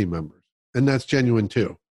loves her team members. And that's genuine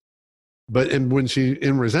too. But when she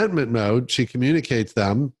in resentment mode, she communicates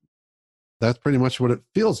them. That's pretty much what it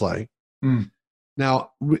feels like.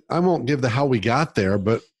 Now, I won't give the how we got there,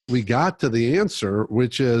 but we got to the answer,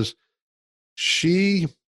 which is she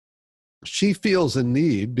feels a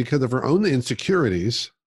need because of her own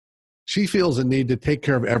insecurities. She feels a need to take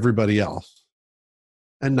care of everybody else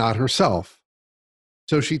and not herself.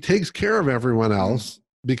 So she takes care of everyone else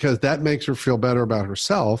because that makes her feel better about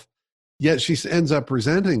herself, yet she ends up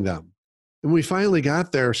resenting them. And we finally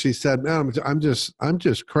got there. She said, "Man, I'm just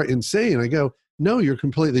insane." I go, "No, you're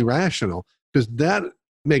completely rational," because that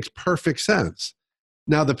makes perfect sense.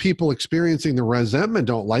 Now, the people experiencing the resentment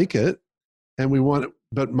don't like it,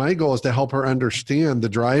 but my goal is to help her understand the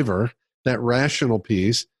driver, that rational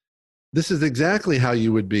piece. This is exactly how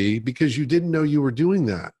you would be because you didn't know you were doing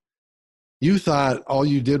that. You thought all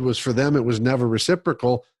you did was for them. It was never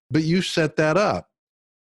reciprocal, but you set that up.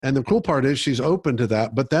 And the cool part is she's open to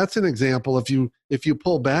that. But that's an example. If you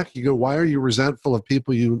pull back, you go, why are you resentful of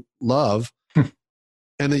people you love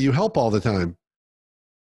and that you help all the time?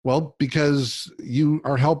 Well, because you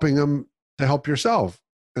are helping them to help yourself.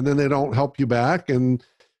 And then they don't help you back. And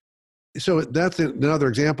so that's another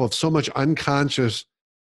example of so much unconscious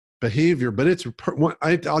behavior, but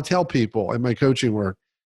I'll tell people in my coaching work,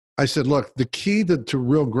 I said, look, the key to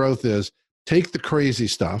real growth is take the crazy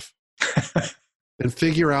stuff and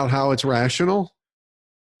figure out how it's rational.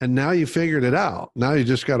 And now you figured it out. Now you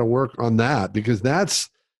just got to work on that, because that's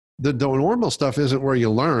the normal stuff isn't where you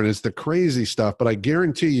learn. It's the crazy stuff, but I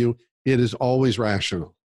guarantee you it is always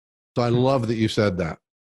rational. So I love that you said that.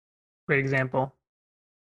 Great example.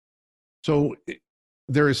 So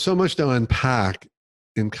there is so much to unpack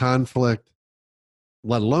in conflict,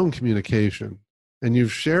 let alone communication. And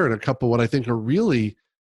you've shared a couple what I think are really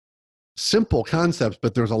simple concepts,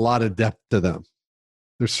 but there's a lot of depth to them.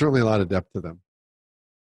 There's certainly a lot of depth to them.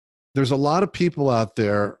 There's a lot of people out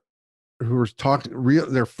there who are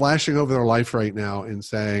they're flashing over their life right now and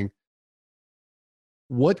saying,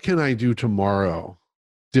 what can I do tomorrow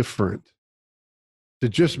different to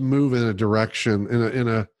just move in a direction, in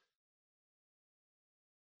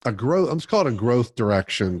a growth, let's call it a growth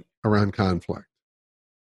direction around conflict?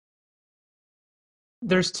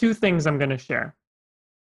 There's two things I'm going to share.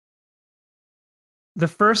 The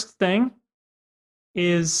first thing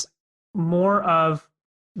is more of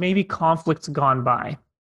maybe conflicts gone by.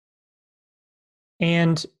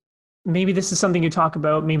 And maybe this is something you talk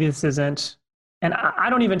about, maybe this isn't. And I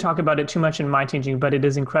don't even talk about it too much in my teaching, but it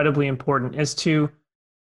is incredibly important, is to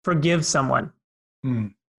forgive someone.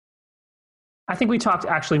 I think we talked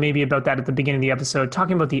actually maybe about that at the beginning of the episode,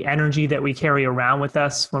 talking about the energy that we carry around with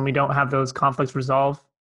us when we don't have those conflicts resolved.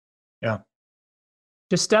 Yeah.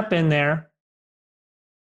 Just step in there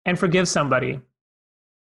and forgive somebody.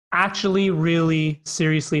 Actually, really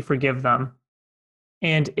seriously forgive them.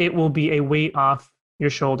 And it will be a weight off your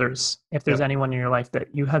shoulders if there's anyone in your life that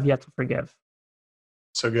you have yet to forgive.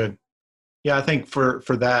 So good. Yeah, I think for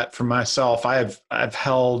that, for myself, I've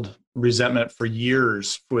held resentment for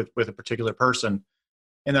years with a particular person.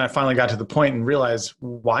 And then I finally got to the point and realized,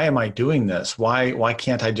 why am I doing this? Why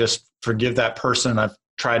can't I just forgive that person? I've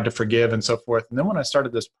tried to forgive and so forth. And then when I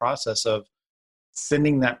started this process of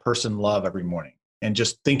sending that person love every morning and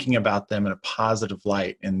just thinking about them in a positive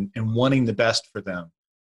light and wanting the best for them,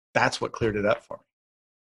 that's what cleared it up for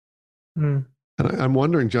me. And I'm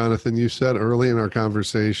wondering, Jonathan, you said early in our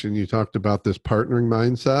conversation, you talked about this partnering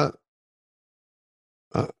mindset.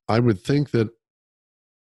 I would think that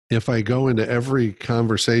if I go into every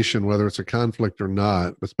conversation, whether it's a conflict or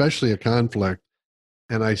not, especially a conflict,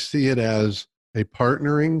 and I see it as a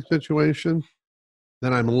partnering situation,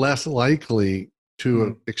 then I'm less likely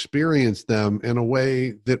to experience them in a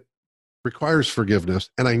way that requires forgiveness,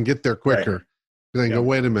 and I can get there quicker. Right. Because I can go,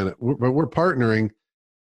 wait a minute, we're partnering.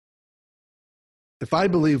 If I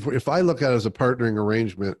look at it as a partnering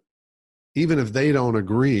arrangement, even if they don't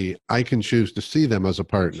agree, I can choose to see them as a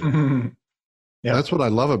partner. Yeah. That's what I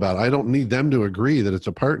love about it. I don't need them to agree that it's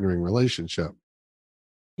a partnering relationship.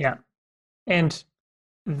 Yeah. And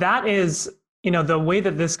that is, the way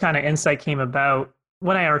that this kind of insight came about,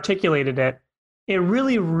 when I articulated it, it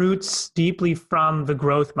really roots deeply from the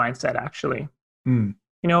growth mindset, actually.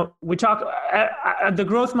 We talk, the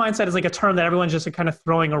growth mindset is like a term that everyone's just kind of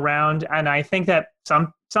throwing around. And I think that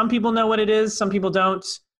some people know what it is, some people don't.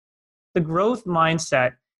 The growth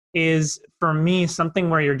mindset is, for me, something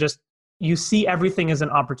where you see everything as an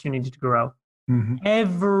opportunity to grow.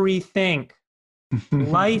 Everything.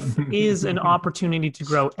 Life is an opportunity to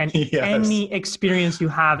grow. And any experience you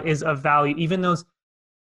have is of value, even those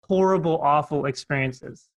horrible, awful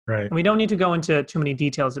experiences. Right. And we don't need to go into too many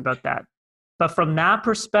details about that. But from that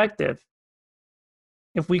perspective,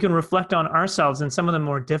 if we can reflect on ourselves and some of the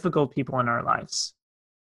more difficult people in our lives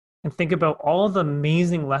and think about all the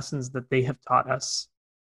amazing lessons that they have taught us,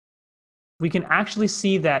 we can actually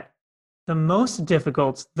see that the most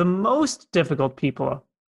difficult people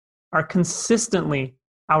are consistently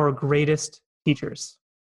our greatest teachers.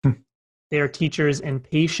 They are teachers in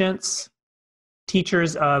patience,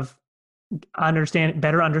 teachers of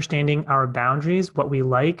better understanding our boundaries, what we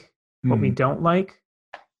like, what we don't like.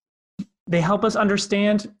 They help us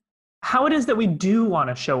understand how it is that we do want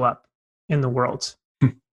to show up in the world.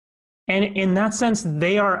 And in that sense,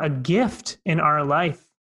 they are a gift in our life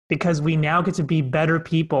because we now get to be better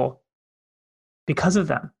people because of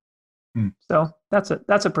them. So that's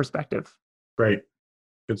a perspective. Great.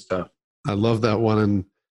 Good stuff. I love that one. And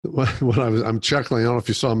when I'm chuckling, I don't know if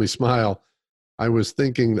you saw me smile. I was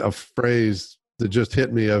thinking a phrase that just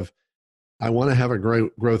hit me of, I want to have a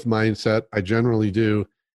growth mindset. I generally do.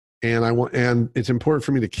 And it's important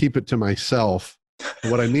for me to keep it to myself.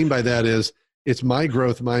 What I mean by that is, it's my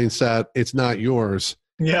growth mindset. It's not yours.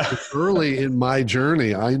 Yeah. Early in my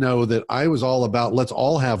journey, I know that I was all about, let's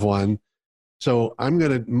all have one. So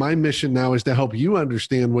my mission now is to help you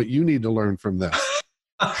understand what you need to learn from this.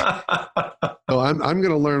 So I'm going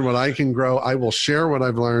to learn what I can grow. I will share what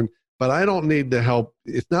I've learned, but I don't need to help.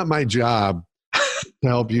 It's not my job to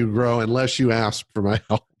help you grow unless you ask for my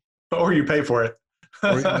help. Or you pay for it.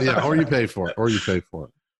 Or you pay for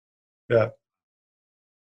it. Yeah.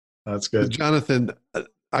 That's good. Jonathan,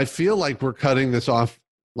 I feel like we're cutting this off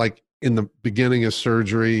like in the beginning of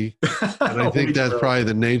surgery. And I think that's probably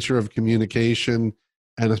the nature of communication,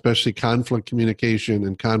 and especially conflict communication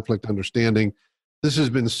and conflict understanding. This has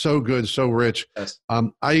been so good, so rich. Yes.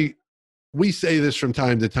 We say this from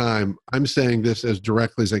time to time. I'm saying this as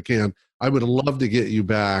directly as I can. I would love to get you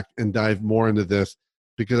back and dive more into this,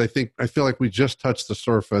 because I feel like we just touched the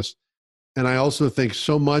surface. And I also think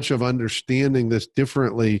so much of understanding this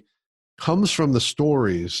differently comes from the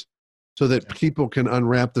stories, so that people can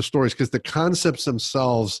unwrap the stories, because the concepts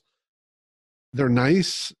themselves, they're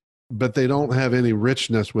nice, but they don't have any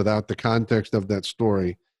richness without the context of that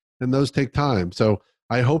story. And those take time. So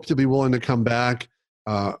I hope to be willing to come back.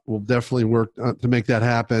 We'll definitely work to make that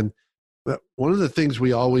happen. But one of the things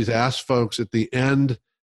we always ask folks at the end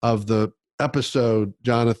of the episode,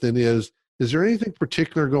 Jonathan, is there anything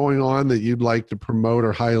particular going on that you'd like to promote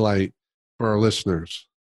or highlight for our listeners?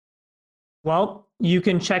 Well, you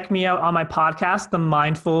can check me out on my podcast, the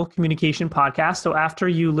Mindful Communication Podcast. So after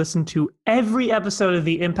you listen to every episode of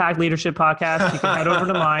the Impact Leadership Podcast, you can head over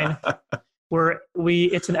to mine, where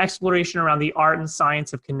it's an exploration around the art and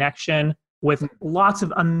science of connection with lots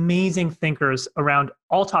of amazing thinkers around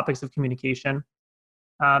all topics of communication.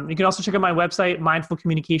 You can also check out my website,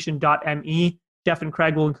 mindfulcommunication.me. Jeff and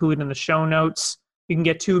Craig will include it in the show notes. You can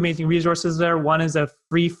get 2 amazing resources there. One is a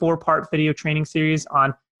free 4-part video training series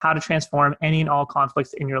on how to transform any and all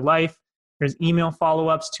conflicts in your life. There's email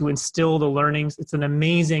follow-ups to instill the learnings. It's an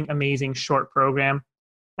amazing, amazing short program.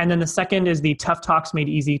 And then the second is the Tough Talks Made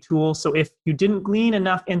Easy tool. So if you didn't glean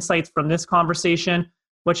enough insights from this conversation,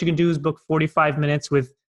 what you can do is book 45 minutes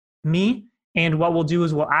with me. And what we'll do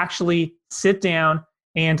is we'll actually sit down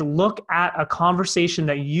and look at a conversation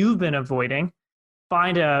that you've been avoiding,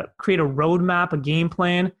 create a roadmap, a game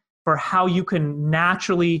plan for how you can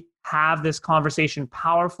naturally have this conversation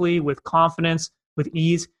powerfully, with confidence, with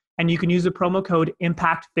ease. And you can use the promo code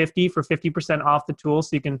IMPACT50 for 50% off the tool,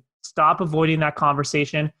 so you can stop avoiding that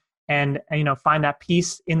conversation and find that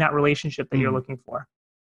peace in that relationship that you're looking for.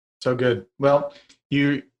 So good. Well,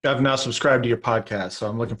 I've now subscribed to your podcast, so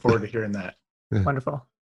I'm looking forward to hearing that. Wonderful.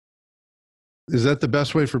 Is that the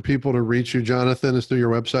best way for people to reach you, Jonathan, is through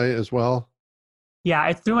your website as well? Yeah,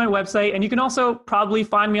 it's through my website. And you can also probably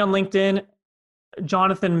find me on LinkedIn,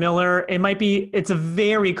 Jonathan Miller. It's a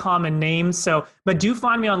very common name. But do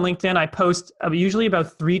find me on LinkedIn. I post usually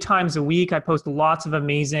about 3 times a week. I post lots of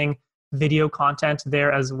amazing video content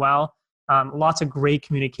there as well. Lots of great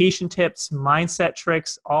communication tips, mindset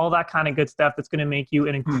tricks, all that kind of good stuff that's going to make you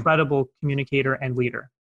an incredible communicator and leader.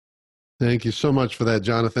 Thank you so much for that,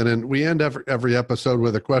 Jonathan. And we end every episode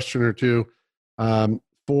with a question or two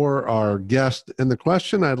for our guest. And the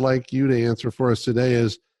question I'd like you to answer for us today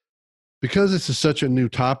is, because this is such a new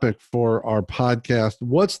topic for our podcast,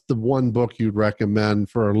 what's the one book you'd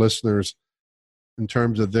recommend for our listeners in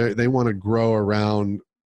terms of they want to grow around?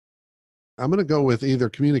 I'm going to go with either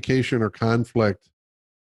communication or conflict.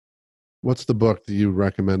 What's the book that you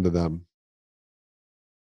recommend to them?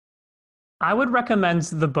 I would recommend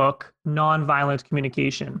the book Nonviolent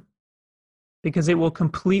Communication, because it will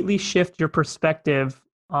completely shift your perspective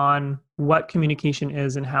on what communication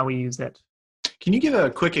is and how we use it. Can you give a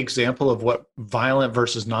quick example of what violent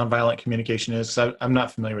versus nonviolent communication is? I'm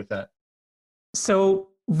not familiar with that. So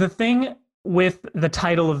the thing with the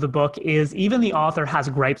title of the book is even the author has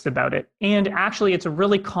gripes about it. And actually, it's a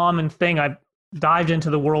really common thing. I've dived into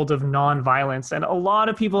the world of nonviolence, and a lot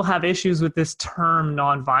of people have issues with this term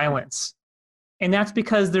nonviolence. And that's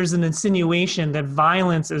because there's an insinuation that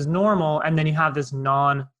violence is normal, and then you have this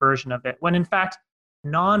non version of it, when in fact,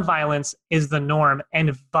 nonviolence is the norm,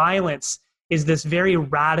 and violence is this very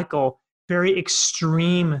radical, very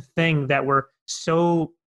extreme thing that we're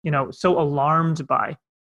so alarmed by.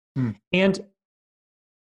 And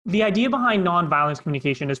the idea behind nonviolence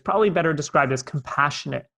communication is probably better described as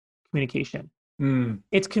compassionate communication.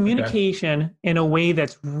 It's communication in a way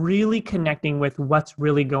that's really connecting with what's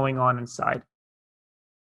really going on inside.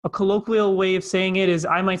 A colloquial way of saying it is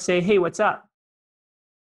I might say, hey, what's up?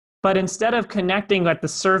 But instead of connecting at the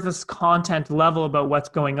surface content level about what's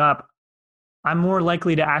going up, I'm more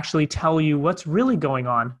likely to actually tell you what's really going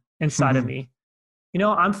on inside of me.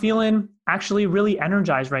 I'm feeling actually really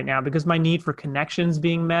energized right now because my need for connections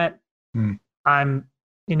being met. I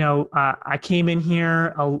came in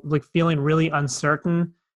here feeling really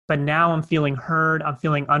uncertain, but now I'm feeling heard. I'm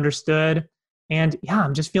feeling understood. And yeah,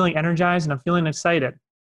 I'm just feeling energized and I'm feeling excited.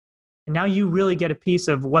 And now you really get a piece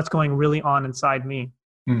of what's going really on inside me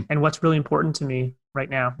and what's really important to me right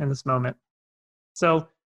now in this moment. So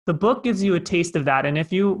the book gives you a taste of that. And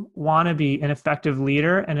if you want to be an effective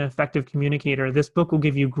leader and an effective communicator, this book will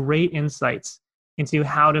give you great insights into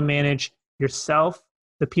how to manage yourself,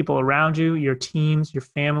 the people around you, your teams, your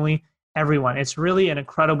family, everyone. It's really an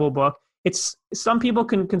incredible book. It's, some people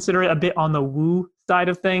can consider it a bit on the woo side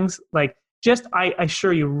of things. Like, just, I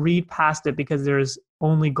assure you, read past it because there's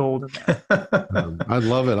only gold in there. I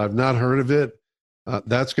love it. I've not heard of it.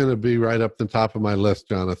 That's going to be right up the top of my list,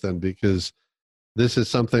 Jonathan, because this is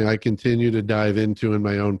something I continue to dive into in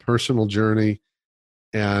my own personal journey.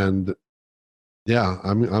 And yeah,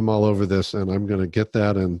 I'm all over this, and I'm going to get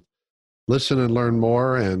that and listen and learn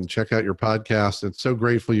more and check out your podcast. It's so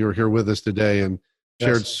grateful you were here with us today and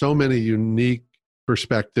shared so many unique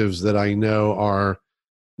perspectives that I know are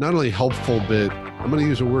not only helpful, but I'm going to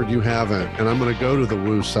use a word you haven't, and I'm going to go to the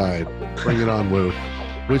woo side, bring it on woo,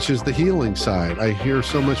 which is the healing side. I hear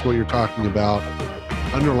so much what you're talking about.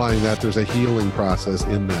 Underlying that, there's a healing process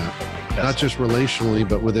in that, not just relationally,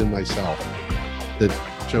 but within myself that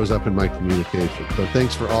shows up in my communication. So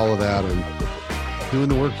thanks for all of that and doing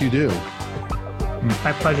the work you do.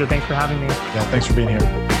 My pleasure. Thanks for having me. Yeah, thanks for being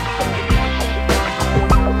here.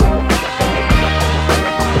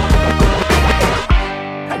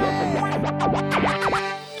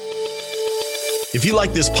 If you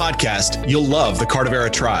like this podcast, you'll love the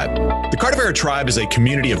Cardavera Tribe. The Cardavera Tribe is a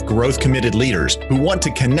community of growth-committed leaders who want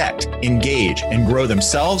to connect, engage, and grow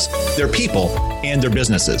themselves, their people, and their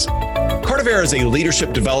businesses. Cardavera is a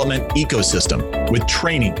leadership development ecosystem with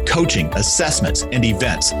training, coaching, assessments, and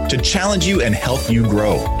events to challenge you and help you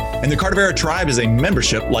grow. And the Cardavera Tribe is a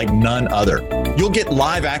membership like none other. You'll get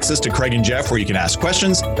live access to Craig and Jeff where you can ask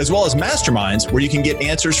questions, as well as masterminds where you can get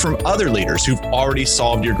answers from other leaders who've already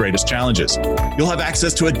solved your greatest challenges. You'll have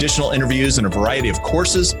access to additional interviews and a variety of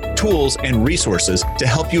courses, tools, and resources to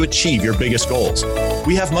help you achieve your biggest goals.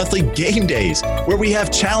 We have monthly game days where we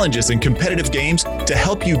have challenges and competitive games to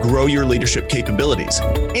help you grow your leadership capabilities.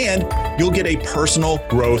 And you'll get a personal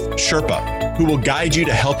growth Sherpa who will guide you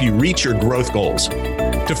to help you reach your growth goals.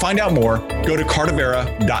 To find out more, go to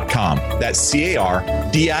cardavera.com. That's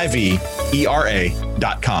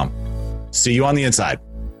CARDIVERA.com. See you on the inside.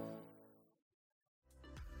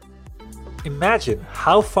 Imagine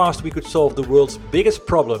how fast we could solve the world's biggest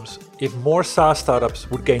problems if more SaaS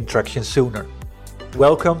startups would gain traction sooner.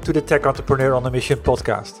 Welcome to the Tech Entrepreneur on a Mission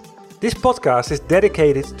podcast. This podcast is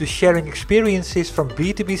dedicated to sharing experiences from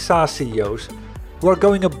B2B SaaS CEOs who are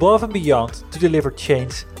going above and beyond to deliver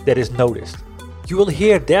change that is noticed. You will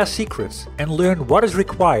hear their secrets and learn what is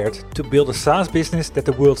required to build a SaaS business that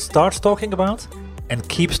the world starts talking about and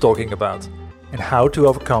keeps talking about, and how to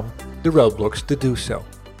overcome the roadblocks to do so.